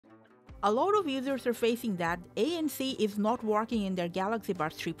A lot of users are facing that ANC is not working in their Galaxy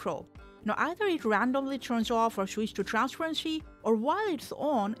Buds 3 Pro. Now either it randomly turns off or switches to transparency, or while it's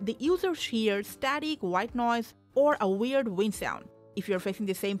on, the users hear static, white noise, or a weird wind sound. If you're facing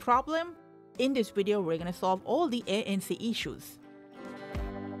the same problem, in this video we're gonna solve all the ANC issues.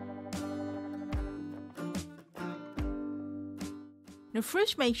 Now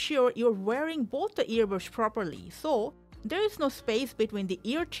first make sure you're wearing both the earbuds properly, so there is no space between the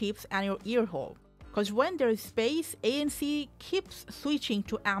ear tips and your ear hole. Because when there is space, ANC keeps switching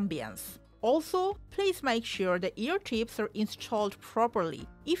to ambience. Also, please make sure the ear tips are installed properly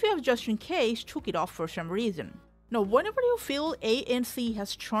if you have just in case took it off for some reason. Now, whenever you feel ANC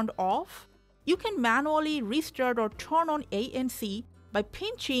has turned off, you can manually restart or turn on ANC by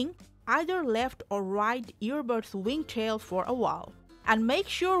pinching either left or right earbud's wingtail for a while. And make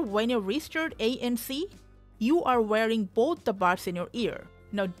sure when you restart ANC, you are wearing both the buds in your ear.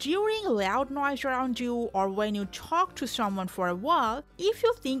 Now during loud noise around you or when you talk to someone for a while, if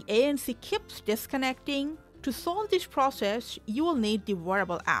you think ANC keeps disconnecting, to solve this process, you will need the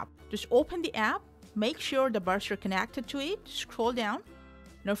wearable app. Just open the app, make sure the buds are connected to it, scroll down.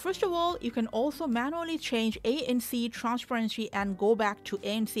 Now first of all, you can also manually change ANC transparency and go back to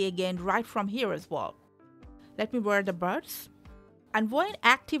ANC again right from here as well. Let me wear the buds. And when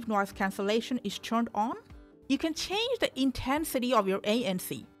active noise cancellation is turned on, you can change the intensity of your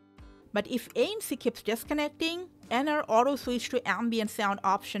ANC. But if ANC keeps disconnecting, enter auto switch to ambient sound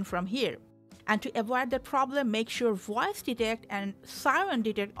option from here. And to avoid that problem, make sure voice detect and siren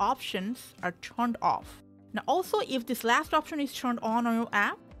detect options are turned off. Now also, if this last option is turned on your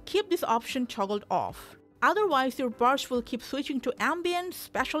app, keep this option toggled off. Otherwise, your buds will keep switching to ambient,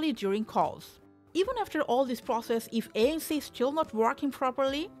 especially during calls. Even after all this process, if ANC is still not working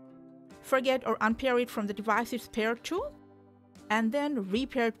properly, forget or unpair it from the device it's paired to, and then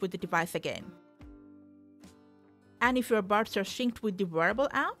repair it with the device again. And if your buds are synced with the wearable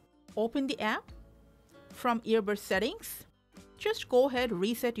app, open the app. From earbud settings, just go ahead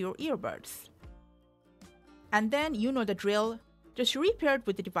reset your earbuds. And then you know the drill, just repair it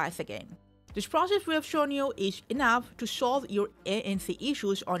with the device again. This process we have shown you is enough to solve your ANC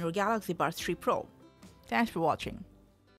issues on your Galaxy Buds 3 Pro. Thanks for watching.